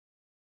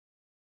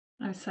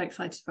I'm so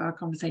excited for our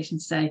conversation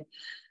today.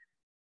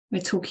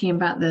 We're talking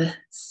about the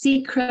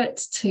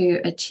secret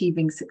to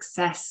achieving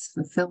success,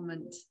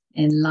 fulfillment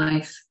in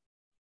life,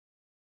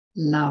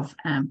 love,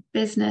 and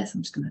business.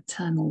 I'm just going to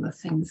turn all the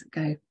things that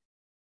go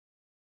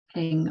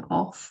ping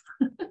off.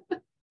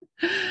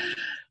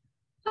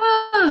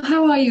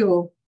 How are you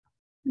all?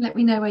 Let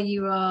me know where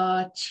you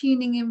are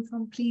tuning in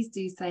from. Please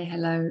do say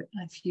hello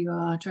if you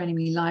are joining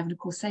me live. And of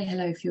course, say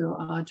hello if you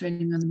are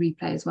joining me on the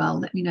replay as well.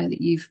 Let me know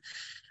that you've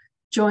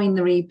joined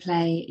the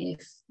replay.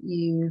 If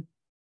you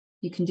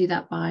can do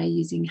that by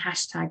using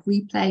hashtag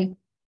replay,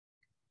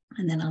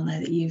 and then I'll know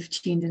that you've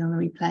tuned in on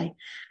the replay.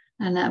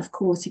 And of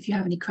course, if you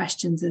have any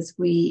questions as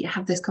we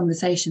have this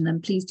conversation,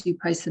 then please do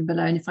post them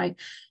below. And if I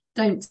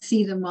don't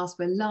see them whilst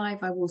we're live,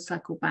 I will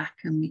circle back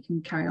and we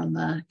can carry on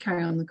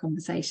the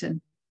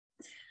conversation.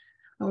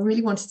 I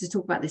really wanted to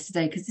talk about this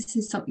today because this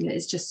is something that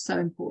is just so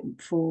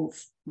important for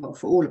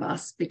all of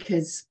us,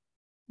 because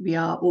we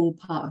are all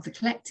part of the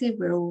collective.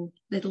 We're all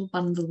little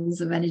bundles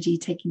of energy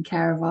taking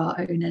care of our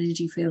own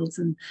energy fields,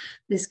 and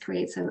this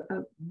creates a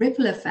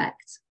ripple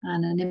effect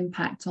and an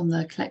impact on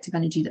the collective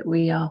energy that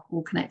we are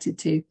all connected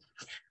to.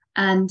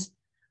 And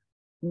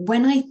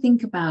when I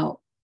think about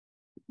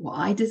what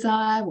I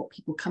desire, what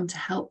people come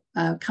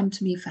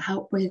to me for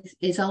help with,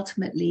 is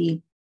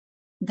ultimately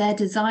their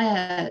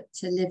desire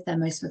to live their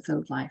most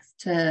fulfilled life,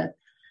 to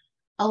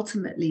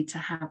ultimately to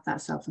have that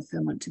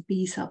self-fulfillment, to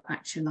be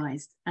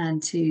self-actualized,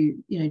 and to,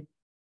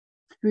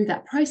 through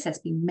that process,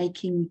 be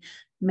making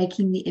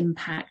the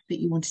impact that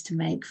you wanted to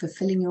make,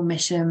 fulfilling your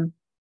mission,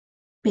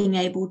 being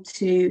able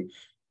to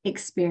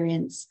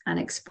experience and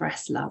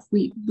express love.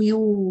 We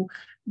all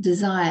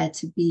desire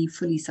to be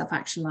fully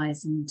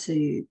self-actualized and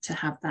to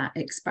have that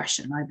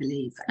expression, I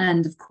believe.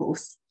 And of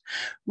course,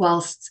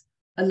 whilst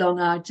along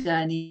our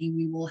journey,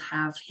 we will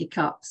have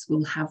hiccups,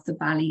 we'll have the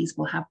valleys,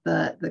 we'll have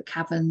the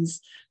caverns,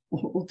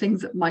 or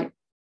things that might,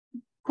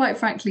 quite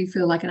frankly,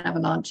 feel like an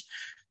avalanche.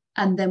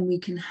 And then we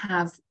can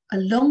have,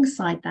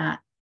 alongside that,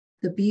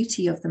 the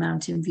beauty of the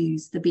mountain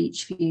views, the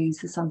beach views,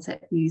 the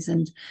sunset views,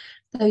 and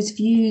those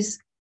views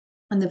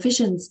and the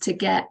visions to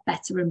get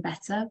better and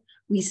better.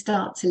 We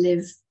start to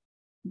live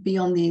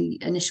beyond the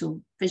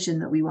initial vision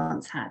that we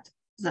once had.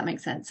 Does that make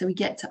sense? So we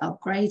get to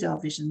upgrade our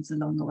visions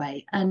along the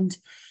way. And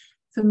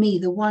for me,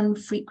 the one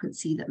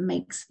frequency that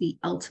makes the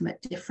ultimate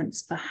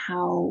difference for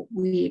how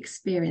we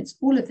experience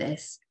all of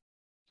this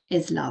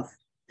is love.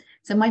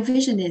 So my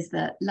vision is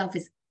that love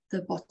is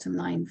the bottom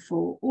line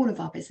for all of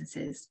our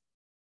businesses,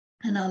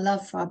 and our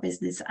love for our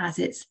business as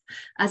its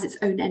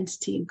own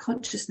entity and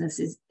consciousness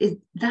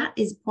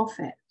is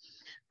profit.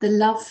 The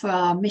love for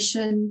our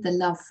mission, the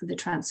love for the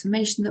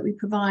transformation that we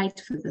provide,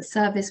 for the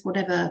service,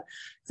 whatever.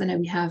 Because I know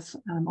we have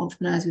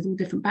entrepreneurs with all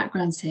different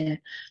backgrounds here.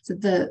 So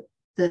the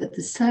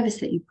service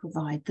that you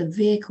provide, the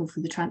vehicle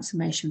for the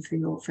transformation for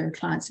your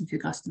clients and for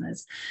your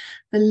customers,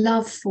 the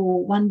love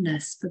for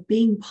oneness, for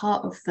being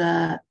part of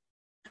the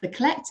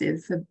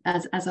collective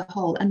as a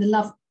whole, and the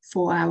love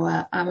for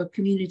our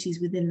communities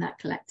within that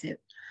collective.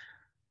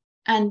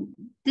 And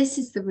this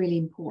is the really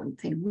important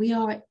thing. We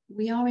are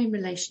in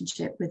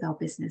relationship with our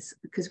business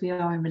because we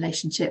are in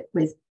relationship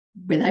with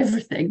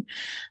everything,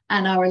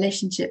 and our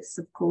relationships,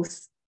 of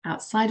course,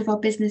 outside of our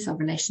business, our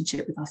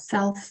relationship with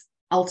ourselves,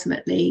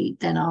 ultimately,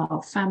 then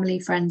our family,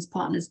 friends,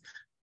 partners,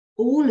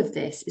 all of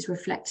this is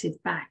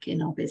reflected back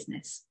in our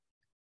business.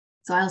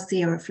 So I'll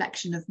see a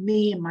reflection of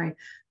me and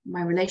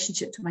my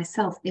relationship to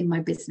myself in my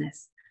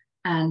business,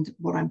 and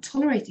what I'm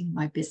tolerating in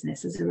my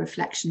business as a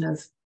reflection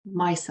of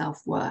my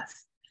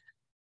self-worth.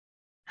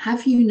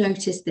 Have you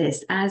noticed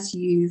this as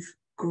you've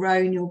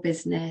grown your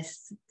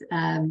business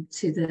to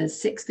the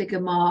six-figure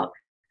mark,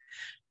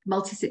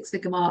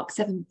 multi-six-figure mark,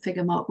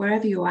 seven-figure mark,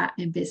 wherever you're at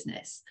in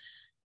business,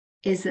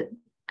 is that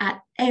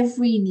at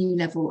every new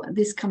level,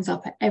 this comes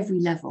up at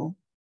every level,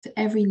 to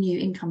every new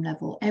income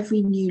level,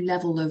 every new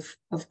level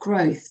of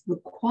growth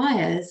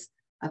requires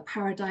a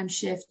paradigm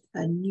shift,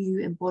 a new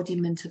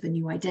embodiment of a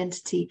new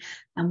identity,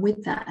 and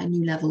with that, a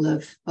new level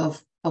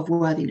of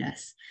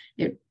worthiness.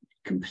 It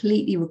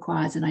completely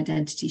requires an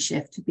identity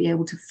shift to be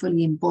able to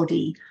fully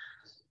embody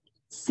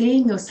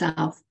seeing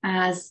yourself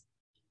as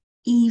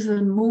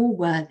even more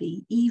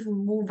worthy,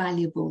 even more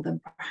valuable than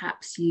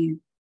perhaps you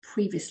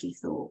previously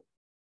thought.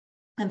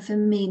 And for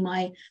me,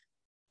 my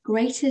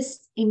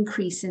greatest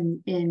increase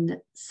in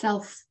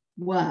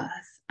self-worth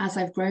as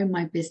I've grown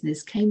my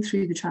business came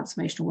through the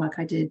transformational work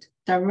I did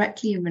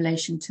directly in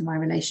relation to my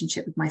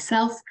relationship with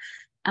myself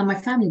and my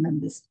family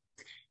members.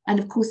 And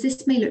of course,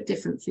 this may look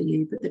different for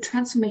you, but the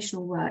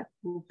transformational work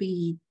will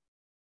be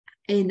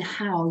in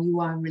how you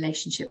are in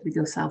relationship with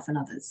yourself and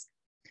others.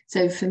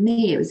 So for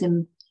me, it was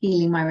in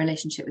healing my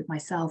relationship with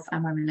myself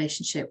and my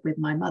relationship with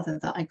my mother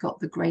that I got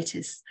the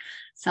greatest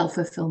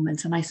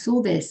self-fulfillment. And I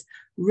saw this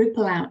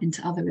ripple out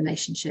into other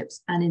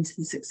relationships and into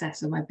the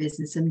success of my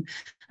business, and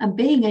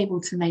being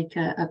able to make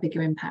a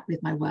bigger impact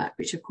with my work,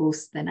 which of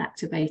course then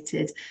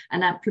activated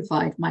and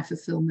amplified my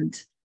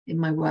fulfillment in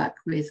my work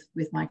with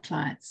my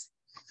clients.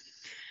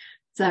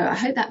 So I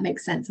hope that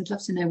makes sense. I'd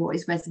love to know what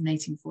is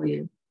resonating for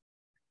you.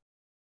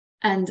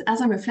 And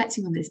as I'm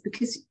reflecting on this,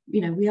 because,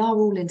 you know, we are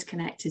all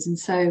interconnected. And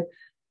so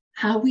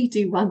how we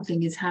do one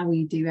thing is how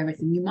we do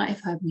everything. You might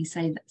have heard me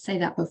say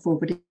that before,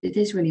 but it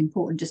is really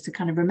important just to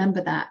kind of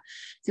remember that.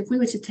 So if we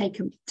were to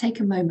take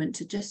a moment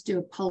to just do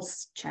a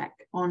pulse check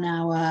on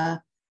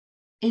our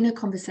inner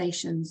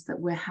conversations that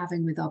we're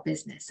having with our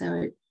business.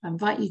 So I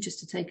invite you just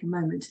to take a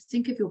moment to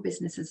think of your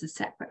business as a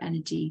separate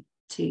energy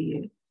to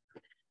you.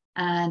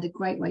 And a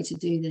great way to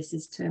do this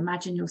is to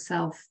imagine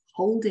yourself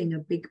holding a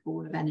big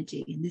ball of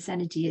energy. And this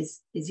energy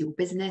is your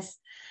business.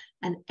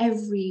 And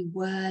every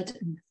word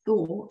and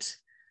thought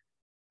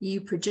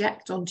you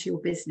project onto your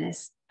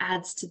business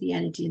adds to the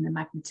energy and the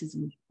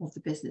magnetism of the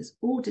business,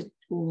 or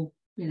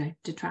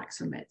detracts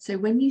from it. So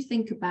when you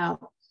think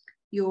about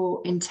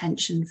your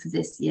intention for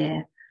this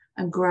year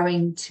and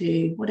growing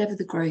to whatever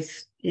the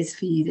growth is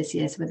for you this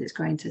year, so whether it's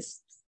growing to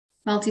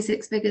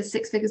multi-six figures,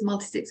 six figures,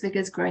 multi-six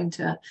figures, growing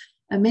to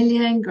 1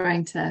 million,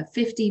 growing to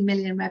 50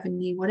 million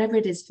revenue, whatever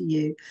it is for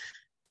you,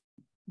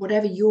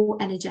 whatever your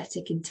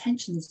energetic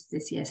intention is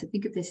this year. So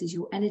think of this as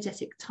your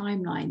energetic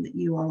timeline that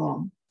you are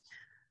on.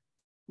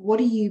 What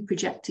are you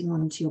projecting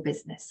onto your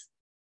business?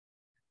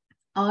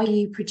 Are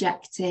you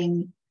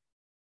projecting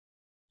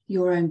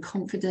your own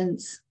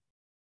confidence,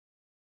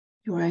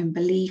 your own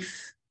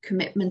belief,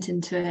 commitment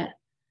into it?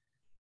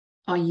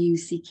 Are you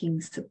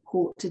seeking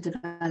support to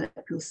develop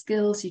your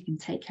skills so you can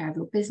take care of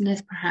your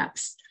business?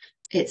 Perhaps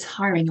it's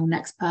hiring your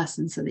next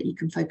person so that you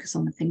can focus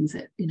on the things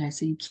that, you know,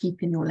 so you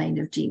keep in your lane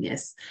of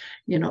genius.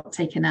 You're not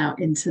taken out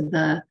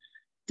into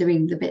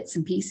doing the bits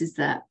and pieces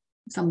that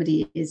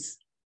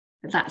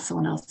that's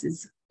someone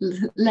else's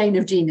lane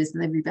of genius,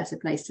 and they'd be better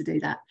placed to do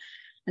that.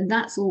 And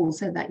that's all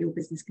so that your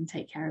business can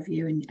take care of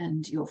you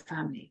and your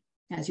family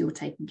as you're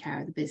taking care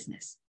of the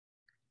business.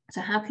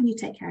 So how can you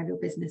take care of your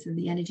business and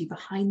the energy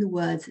behind the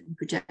words that you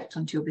project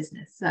onto your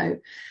business? So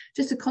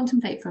just to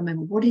contemplate for a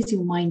moment, what is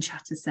your mind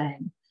chatter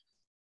saying?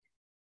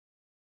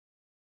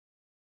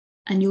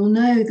 And you'll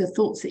know the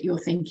thoughts that you're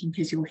thinking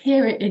because you'll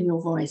hear it in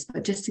your voice,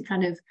 but just to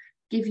kind of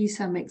give you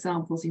some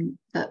examples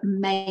that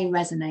may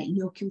resonate, and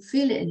you can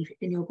feel it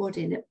in your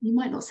body. And you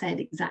might not say it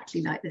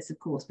exactly like this, of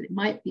course, but it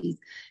might be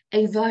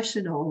a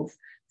version of.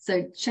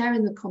 So share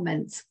in the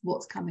comments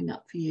what's coming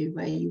up for you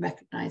where you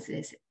recognize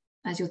this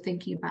as you're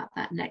thinking about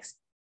that next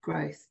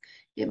growth.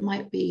 It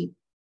might be,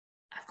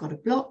 I've got a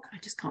block, I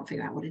just can't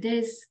figure out what it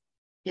is.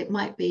 It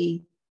might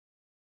be,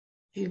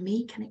 who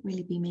me? Can it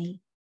really be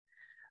me?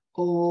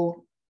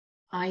 Or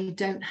I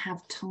don't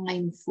have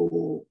time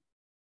for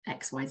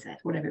XYZ,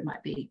 whatever it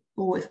might be.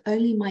 Or if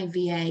only my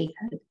VA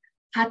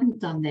hadn't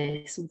done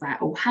this or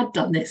that, or had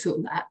done this or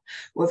that,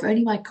 or if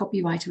only my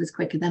copywriter was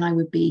quicker, then I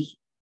would be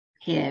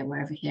here,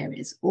 wherever here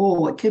is.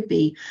 Or it could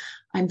be,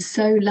 I'm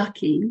so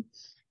lucky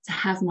to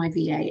have my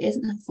VA. It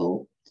isn't her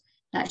fault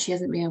that she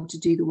hasn't been able to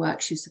do the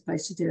work she's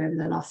supposed to do over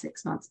the last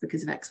 6 months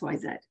because of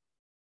XYZ.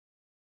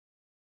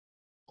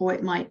 Or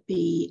it might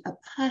be a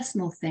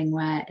personal thing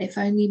where if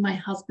only my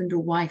husband or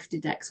wife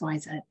did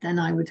XYZ, then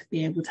I would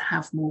be able to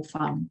have more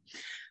fun.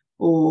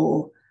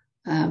 Or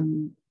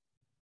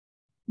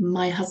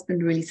my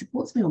husband really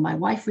supports me, or my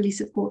wife really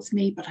supports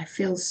me, but I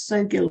feel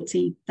so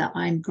guilty that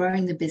I'm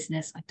growing the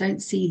business. I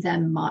don't see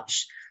them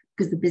much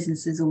because the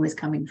business is always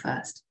coming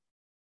first.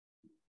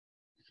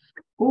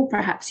 Or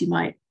perhaps you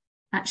might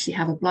actually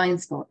have a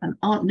blind spot and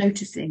aren't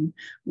noticing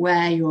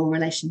where your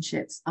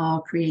relationships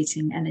are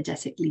creating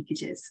energetic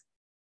leakages,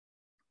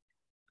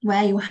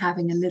 where you're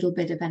having a little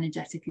bit of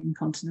energetic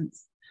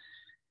incontinence.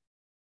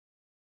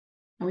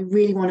 And we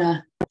really want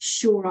to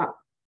shore up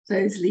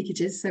those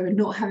leakages so we're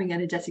not having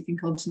energetic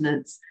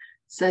incontinence,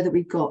 so that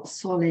we've got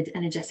solid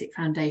energetic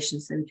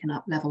foundations so we can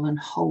up level and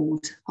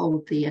hold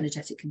the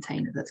energetic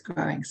container that's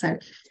growing. So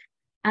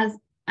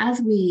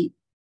as we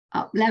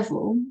up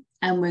level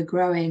and we're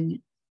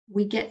growing,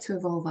 we get to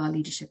evolve our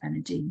leadership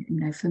energy. You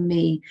know, for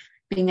me,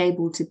 being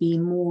able to be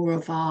more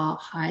of our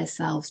higher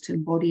selves, to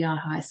embody our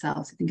higher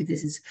selves. I think of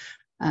this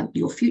as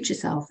your future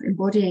self,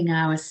 embodying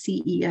our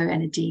CEO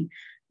energy,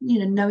 you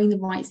know, knowing the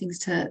right things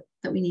that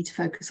we need to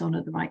focus on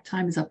at the right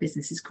time as our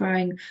business is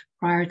growing,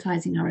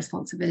 prioritizing our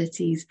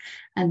responsibilities,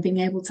 and being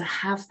able to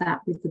have that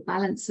with the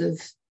balance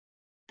of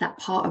that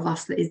part of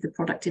us that is the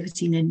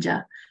productivity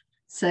ninja,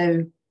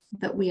 so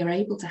that we are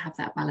able to have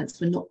that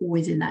balance. We're not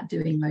always in that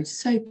doing mode.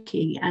 So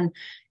key. And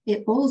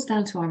it boils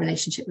down to our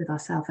relationship with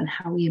ourselves and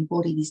how we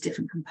embody these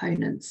different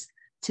components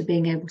to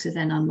being able to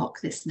then unlock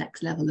this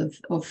next level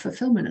of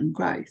fulfillment and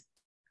growth.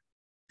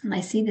 And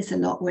I see this a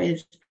lot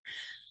with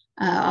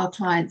our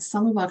clients.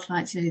 Some of our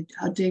clients, you know,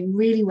 are doing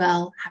really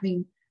well,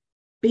 having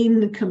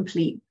been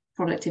complete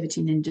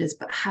productivity ninjas,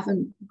 but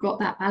haven't got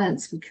that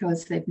balance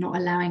because they're not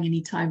allowing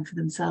any time for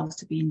themselves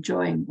to be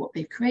enjoying what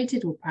they've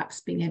created, or perhaps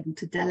being able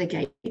to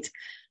delegate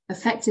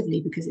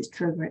effectively because it's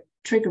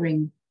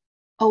triggering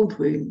old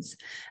wounds.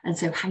 And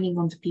so hanging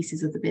on to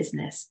pieces of the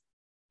business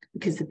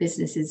because the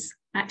business is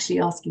actually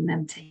asking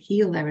them to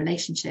heal their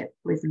relationship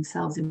with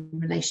themselves in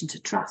relation to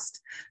trust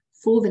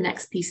for the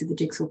next piece of the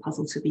jigsaw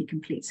puzzle to be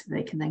complete so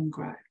they can then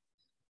grow.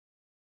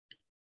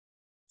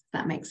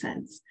 That makes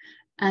sense.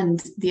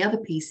 And the other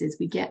piece is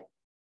we get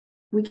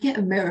we get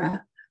a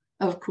mirror,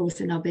 of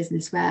course, in our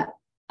business where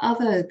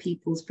other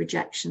people's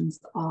projections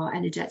are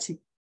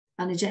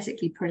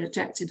energetically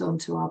projected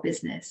onto our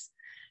business,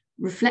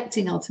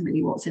 reflecting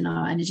ultimately what's in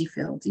our energy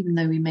field, even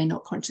though we may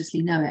not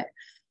consciously know it.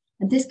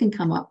 And this can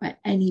come up at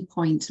any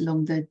point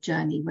along the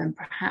journey when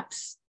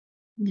perhaps,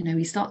 we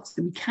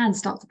can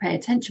start to pay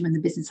attention when the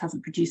business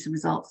hasn't produced the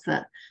results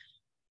that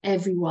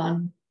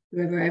everyone,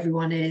 whoever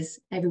everyone is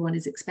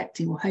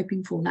expecting or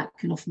hoping for. That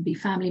can often be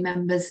family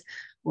members,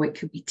 or it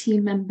could be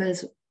team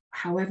members,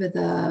 however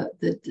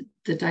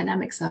the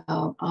dynamics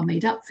are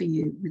made up for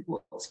you with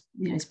what's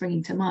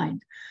springing to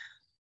mind.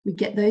 We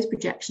get those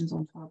projections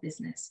onto our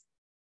business.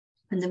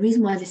 And the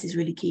reason why this is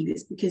really key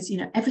is because,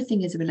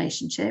 everything is a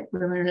relationship.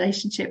 We're in a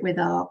relationship with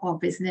our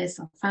business,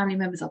 our family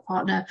members, our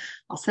partner,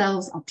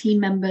 ourselves, our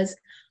team members.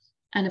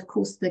 And of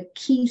course, the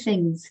key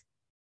things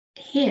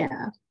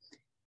here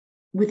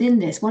within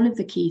this, one of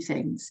the key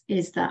things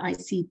is that I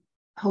see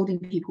holding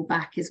people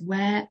back is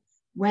where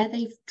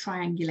they've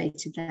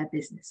triangulated their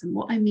business. And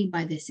what I mean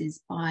by this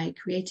is by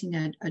creating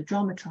a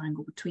drama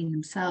triangle between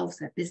themselves,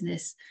 their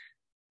business,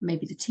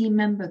 maybe the team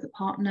member, the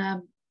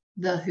partner,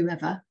 the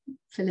whoever,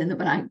 fill in the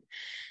blank.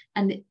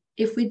 And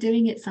if we're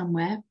doing it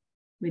somewhere,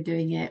 we're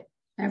doing it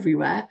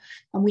everywhere.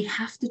 And we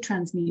have to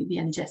transmute the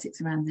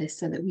energetics around this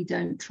so that we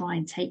don't try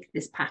and take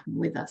this pattern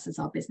with us as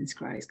our business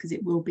grows, because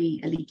it will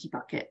be a leaky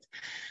bucket.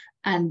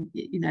 And,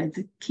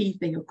 the key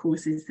thing, of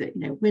course, is that,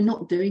 we're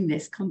not doing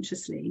this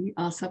consciously.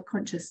 Our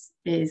subconscious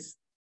is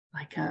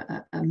like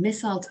a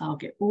missile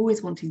target,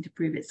 always wanting to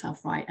prove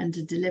itself right and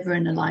to deliver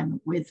in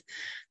alignment with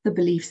the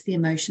beliefs, the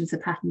emotions, the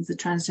patterns, the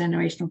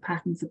transgenerational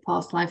patterns, the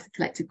past life, the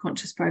collective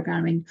conscious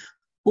programming,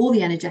 all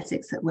the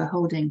energetics that we're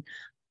holding.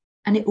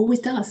 And it always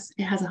does.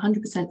 It has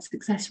 100%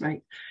 success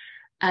rate.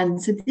 And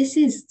so this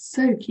is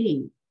so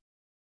key.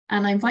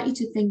 And I invite you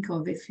to think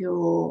of, if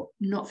you're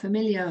not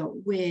familiar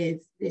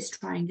with this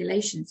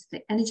triangulation, so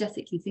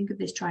energetically think of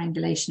this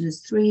triangulation as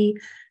 3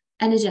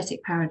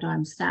 energetic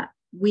paradigms that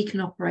we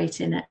can operate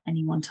in at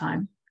any one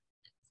time.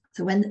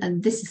 So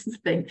and this is the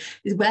thing,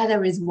 is where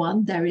there is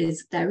one, there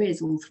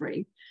is all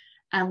 3.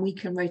 And we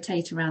can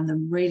rotate around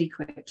them really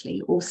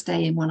quickly or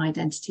stay in one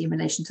identity in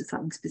relation to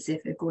something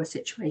specific or a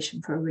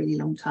situation for a really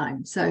long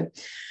time. So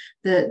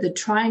the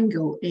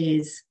triangle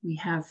is,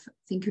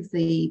 think of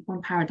the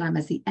one paradigm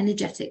as the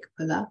energetic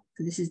puller.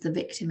 So this is the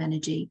victim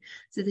energy.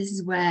 So this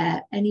is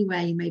where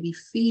anywhere you may be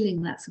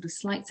feeling that sort of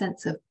slight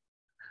sense of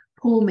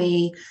poor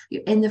me,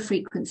 you're in the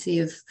frequency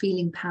of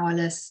feeling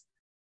powerless,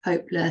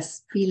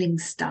 hopeless, feeling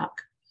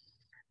stuck.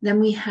 Then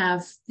we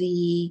have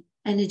the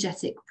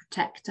energetic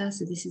protector.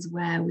 So this is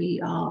where we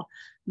are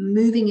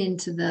moving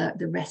into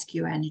the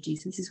rescue energy.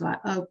 So this is why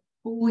I'll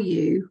pull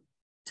you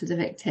to the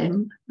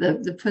victim,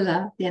 the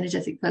puller, the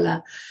energetic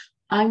puller.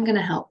 I'm going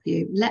to help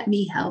you. Let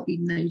me help,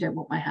 even though you don't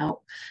want my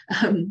help.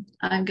 I'm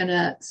going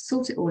to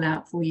sort it all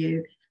out for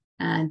you.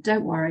 And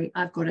don't worry,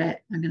 I've got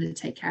it. I'm going to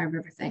take care of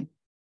everything.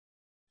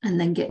 And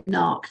then get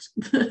narked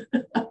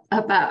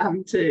about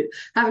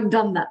having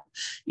done that,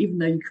 even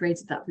though you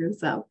created that for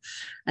yourself.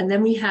 And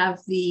then we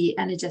have the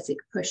energetic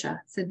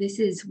pusher. So this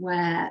is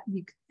where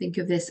you can think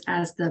of this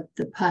as the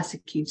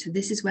persecutor.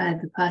 This is where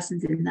the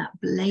person's in that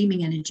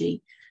blaming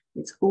energy.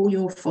 It's all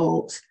your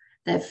fault.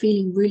 They're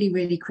feeling really,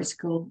 really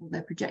critical.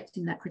 They're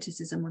projecting that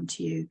criticism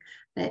onto you.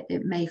 That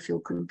it may feel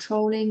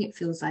controlling. It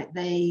feels like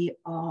they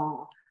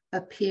are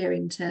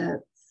appearing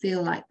to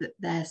feel like that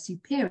they're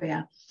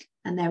superior.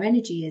 And their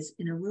energy is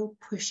in a real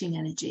pushing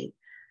energy.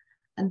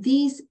 And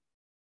these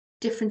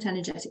different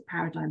energetic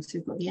paradigms, so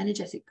we've got the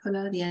energetic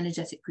puller, the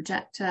energetic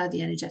projector,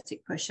 the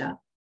energetic pusher.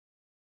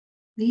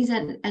 These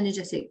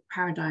energetic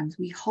paradigms,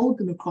 we hold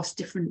them across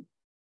different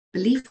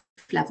belief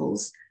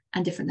levels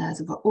and different layers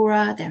of our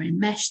aura. They're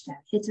enmeshed,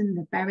 they're hidden,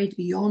 they're buried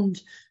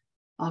beyond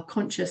our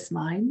conscious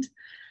mind.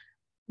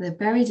 They're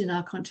buried in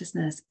our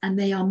consciousness, and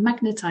they are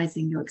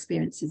magnetizing your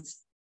experiences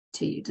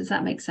to you. Does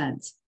that make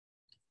sense?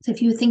 So if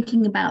you're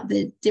thinking about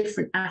the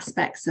different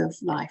aspects of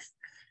life,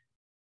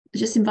 I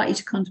just invite you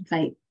to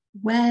contemplate,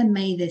 where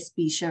may this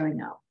be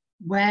showing up?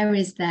 Where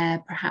is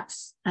there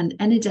perhaps an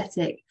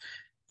energetic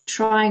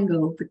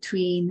triangle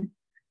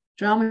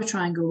drama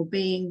triangle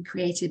being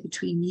created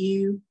between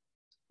you,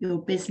 your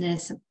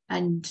business,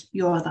 and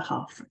your other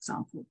half, for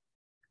example?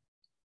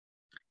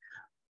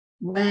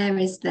 Where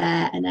is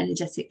there an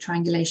energetic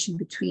triangulation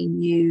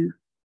between you,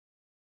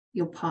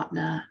 your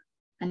partner,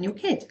 and your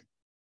kid?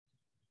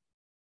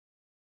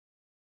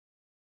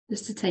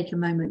 Just to take a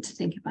moment to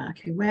think about,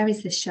 okay, where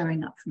is this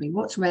showing up for me?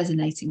 What's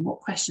resonating? What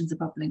questions are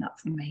bubbling up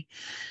for me?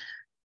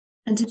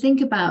 And to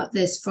think about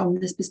this from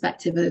this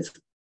perspective of,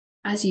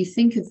 as you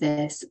think of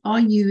this,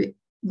 are you,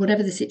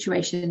 whatever the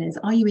situation is,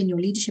 are you in your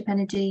leadership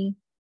energy,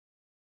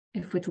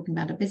 if we're talking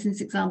about a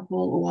business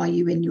example, or are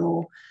you in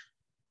your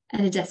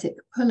energetic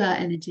puller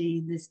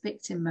energy, this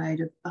victim mode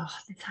of, oh,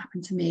 this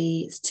happened to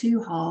me, it's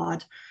too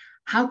hard,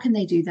 how can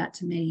they do that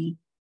to me?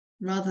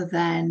 Rather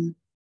than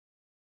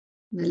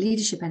the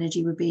leadership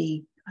energy would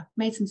be, I've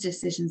made some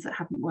decisions that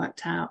haven't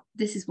worked out.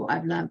 This is what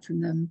I've learned from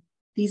them.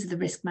 These are the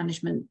risk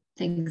management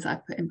things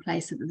I've put in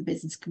place so that the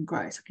business can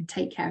grow, so I can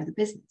take care of the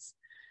business.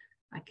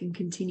 I can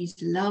continue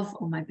to love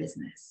on my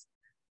business,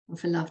 and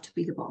for love to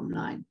be the bottom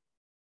line.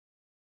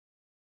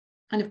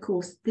 And of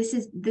course, this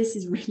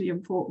is really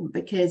important,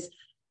 because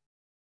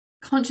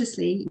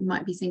consciously you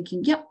might be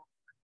thinking, yep,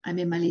 I'm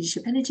in my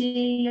leadership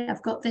energy,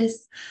 I've got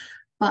this,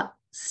 but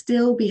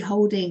still be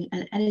holding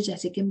an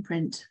energetic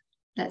imprint,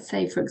 let's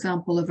say, for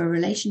example, of a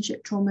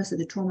relationship trauma. So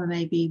the trauma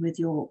may be with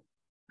your,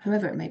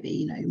 whoever it may be,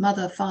 you know,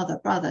 mother, father,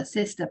 brother,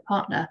 sister,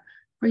 partner,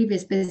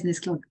 previous business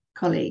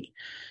colleague.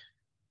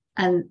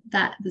 And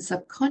that the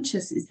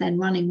subconscious is then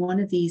running one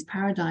of these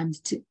paradigms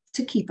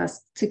to keep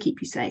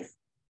you safe.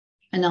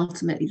 And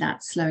ultimately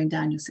that's slowing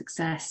down your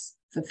success,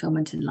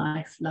 fulfillment in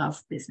life,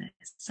 love, business.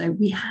 So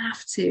we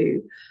have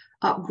to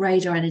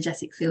upgrade our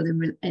energetic field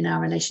in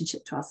our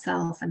relationship to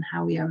ourselves and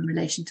how we are in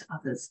relation to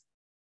others.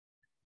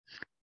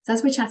 So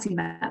as we're chatting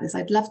about this,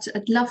 I'd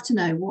love to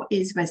know what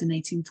is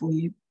resonating for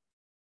you,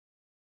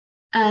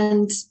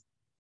 and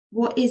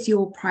what is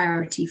your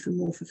priority for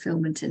more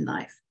fulfillment in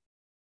life.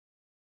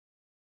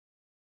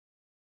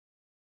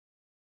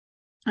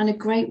 And a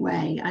great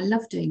way, I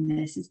love doing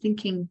this, is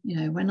thinking, you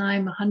know, when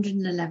I'm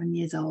 111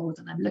 years old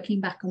and I'm looking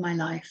back on my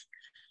life,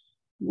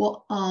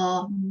 what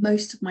are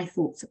most of my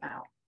thoughts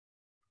about?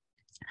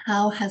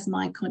 How has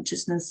my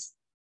consciousness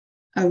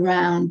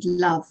around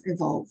love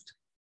evolved?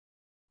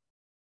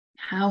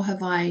 How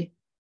have I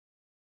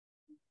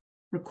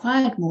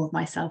required more of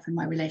myself in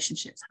my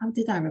relationships? How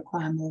did I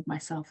require more of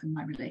myself in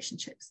my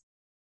relationships?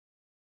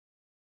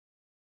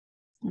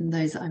 And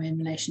those that I'm in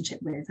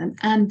relationship with,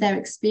 and their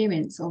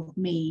experience of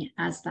me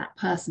as that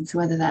person. So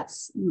whether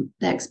that's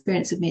their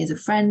experience of me as a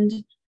friend,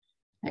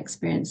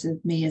 experience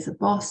of me as a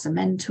boss, a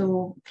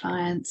mentor, a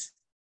client,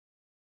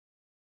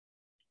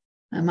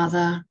 a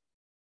mother,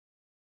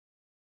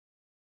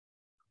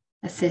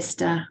 a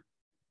sister.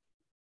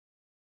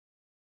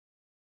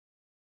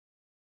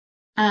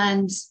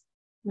 And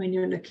when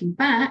you're looking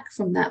back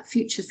from that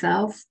future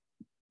self,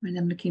 when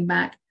I'm looking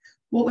back,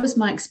 what was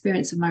my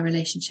experience of my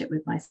relationship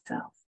with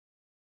myself?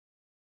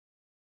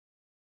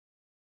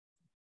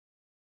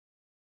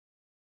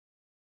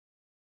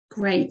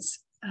 Great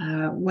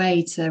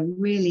way to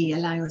really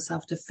allow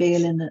yourself to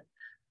feel in it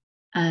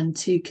and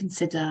to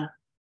consider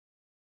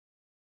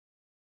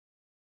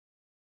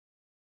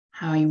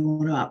how you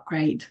want to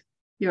upgrade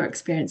your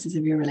experiences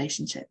of your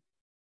relationship.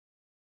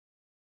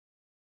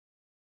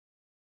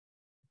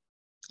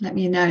 Let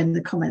me know in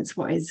the comments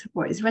what is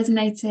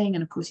resonating,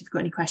 and of course, if you've got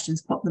any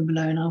questions, pop them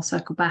below and I'll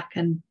circle back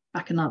and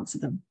answer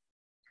them.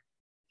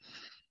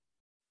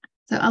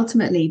 So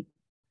ultimately,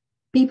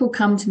 people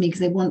come to me because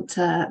they want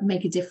to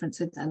make a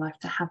difference with their life,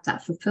 to have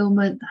that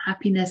fulfillment, the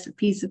happiness, the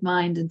peace of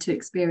mind, and to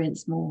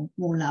experience more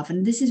love.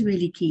 And this is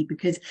really key,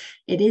 because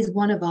it is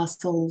one of our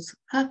soul's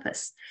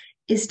purpose,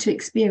 is to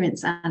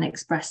experience and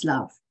express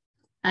love.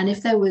 And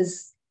if there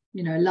was,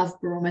 you know, a love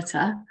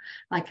barometer,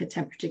 like a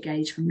temperature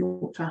gauge from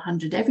 0 to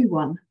 100,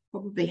 everyone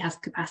probably has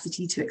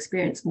capacity to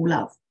experience more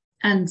love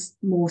and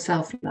more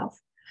self-love.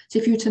 So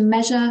if you were to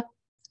measure,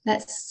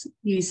 let's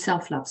use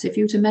self-love. So if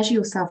you were to measure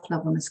your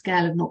self-love on a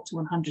scale of 0 to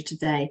 100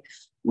 today,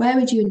 where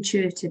would you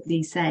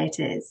intuitively say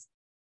it is?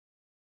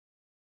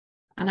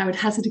 And I would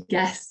hazard a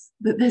guess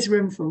that there's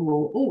room for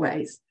more,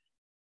 always,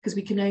 because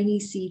we can only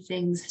see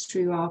things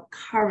through our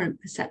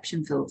current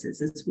perception filters.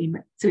 So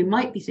we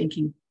might be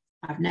thinking,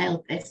 I've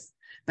nailed this,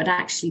 but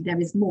actually there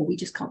is more. We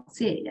just can't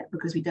see it yet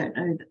because we don't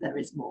know that there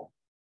is more.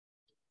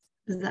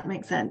 Does that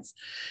make sense?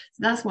 So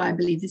that's why I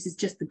believe this is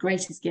just the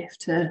greatest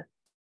gift to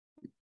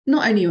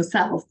not only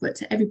yourself, but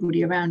to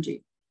everybody around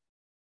you.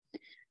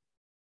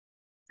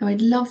 So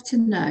I'd love to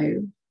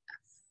know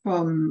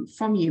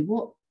from you,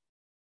 what,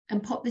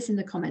 and pop this in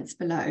the comments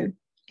below,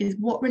 is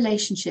what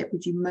relationship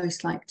would you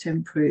most like to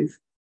improve?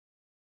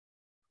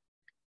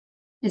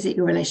 Is it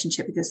your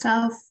relationship with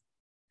yourself?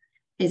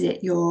 Is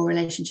it your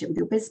relationship with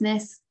your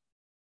business?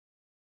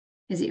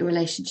 Is it your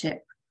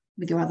relationship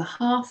with your other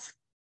half?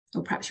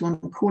 Or perhaps you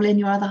want to call in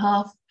your other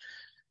half,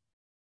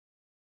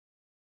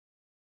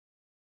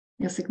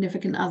 your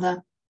significant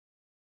other,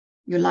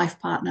 your life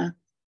partner,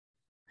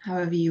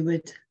 however you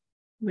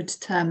would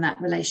term that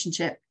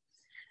relationship.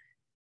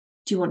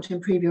 Do you want to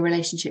improve your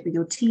relationship with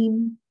your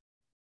team?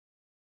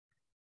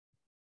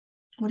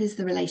 What is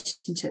the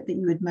relationship that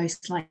you would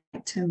most like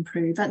to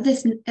improve at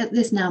this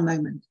now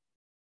moment?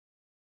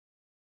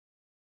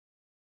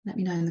 Let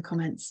me know in the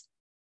comments.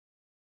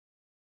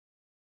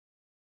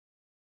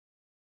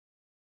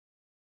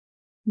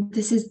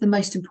 This is the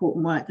most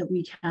important work that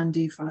we can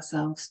do for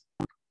ourselves.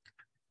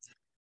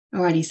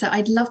 Alrighty, so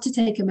I'd love to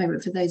take a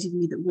moment for those of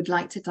you that would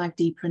like to dive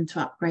deeper and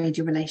to upgrade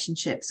your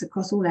relationships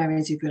across all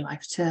areas of your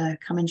life, to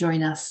come and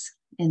join us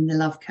in the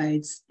Love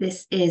Codes.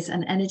 This is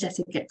an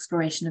energetic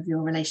exploration of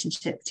your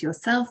relationship to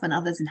yourself and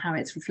others and how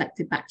it's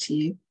reflected back to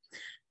you,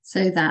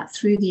 so that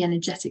through the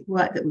energetic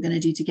work that we're going to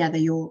do together,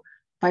 you're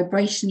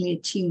vibrationally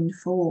attuned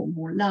for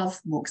more love,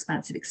 more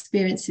expansive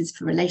experiences,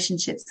 for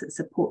relationships that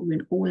support you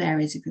in all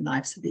areas of your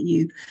life, so that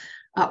you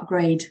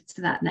upgrade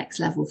to that next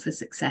level for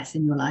success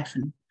in your life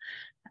and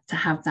to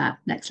have that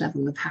next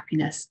level of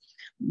happiness.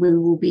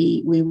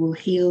 we will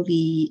heal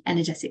the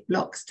energetic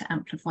blocks to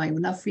amplify your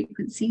love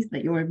frequencies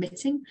that you're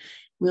emitting.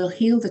 We'll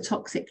heal the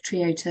toxic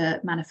trio to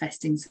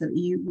manifesting, so that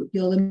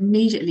you'll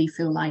immediately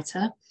feel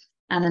lighter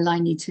and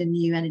align you to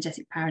new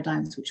energetic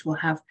paradigms, which will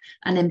have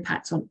an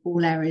impact on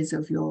all areas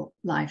of your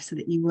life, so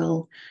that you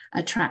will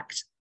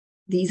attract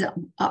these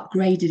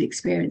upgraded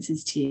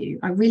experiences to you.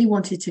 I really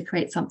wanted to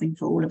create something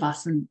for all of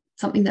us, and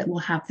something that will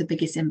have the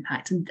biggest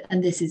impact.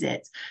 And this is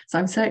it. So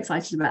I'm so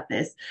excited about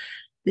this.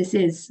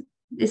 It's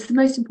the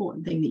most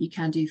important thing that you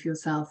can do for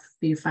yourself,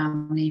 for your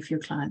family, for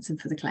your clients,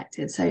 and for the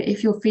collective. So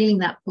if you're feeling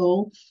that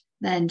pull,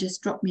 then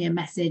just drop me a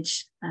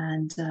message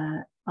and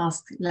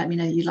let me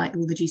know that you'd like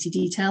all the juicy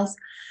details.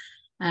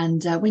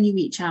 And when you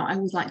reach out, I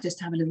always like just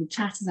to have a little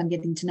chat as I'm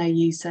getting to know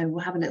you. So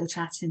we'll have a little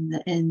chat in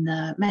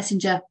the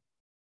messenger,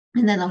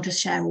 and then I'll just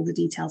share all the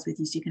details with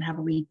you so you can have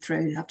a read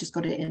through. I've just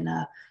got it in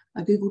a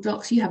Google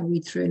Doc, so you have a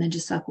read through, and then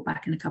just circle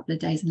back in a couple of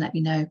days and let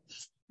me know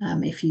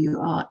if you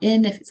are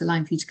if it's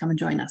aligned for you to come and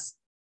join us.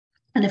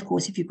 And of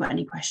course, if you've got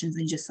any questions,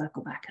 then you just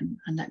circle back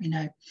and let me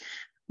know.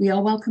 We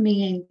are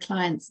welcoming in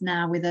clients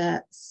now with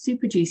a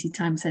super juicy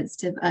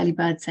time-sensitive early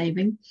bird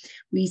saving.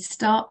 We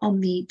start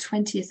on the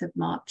 20th of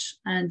March,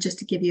 and just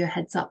to give you a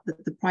heads up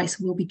that the price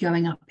will be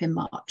going up in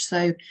March.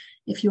 So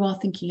if you are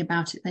thinking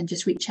about it, then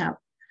just reach out.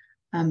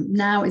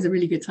 Now is a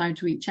really good time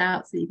to reach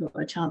out, so you've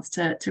got a chance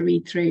to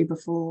read through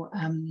before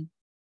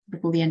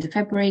the end of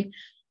February,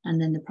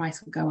 and then the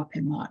price will go up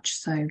in March.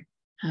 So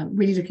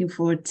really looking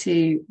forward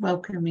to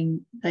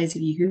welcoming those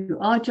of you who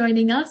are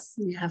joining us.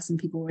 We have some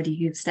people already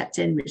who have stepped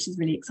in, which is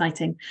really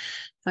exciting.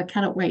 So I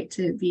cannot wait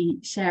to be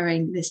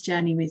sharing this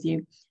journey with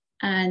you.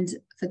 And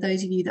for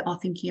those of you that are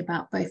thinking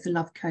about both the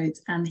love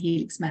codes and the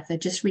Helix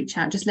method, just reach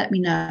out, just let me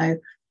know.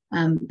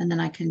 And then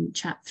I can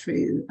chat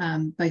through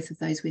both of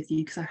those with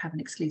you, because I have an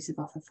exclusive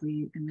offer for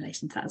you in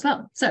relation to that as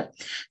well. So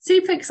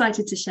super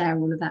excited to share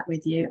all of that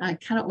with you. I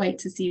cannot wait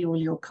to see all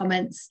your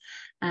comments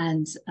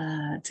and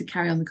to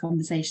carry on the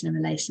conversation in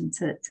relation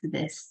to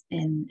this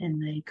in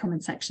the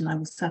comment section. I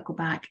will circle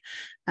back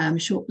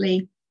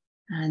shortly.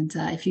 And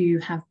if you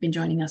have been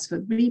joining us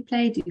for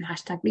replay, do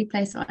hashtag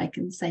replay so I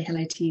can say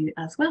hello to you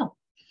as well.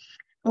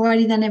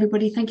 Alrighty then,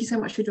 everybody. Thank you so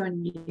much for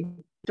joining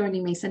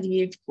me, sending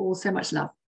you all so much love.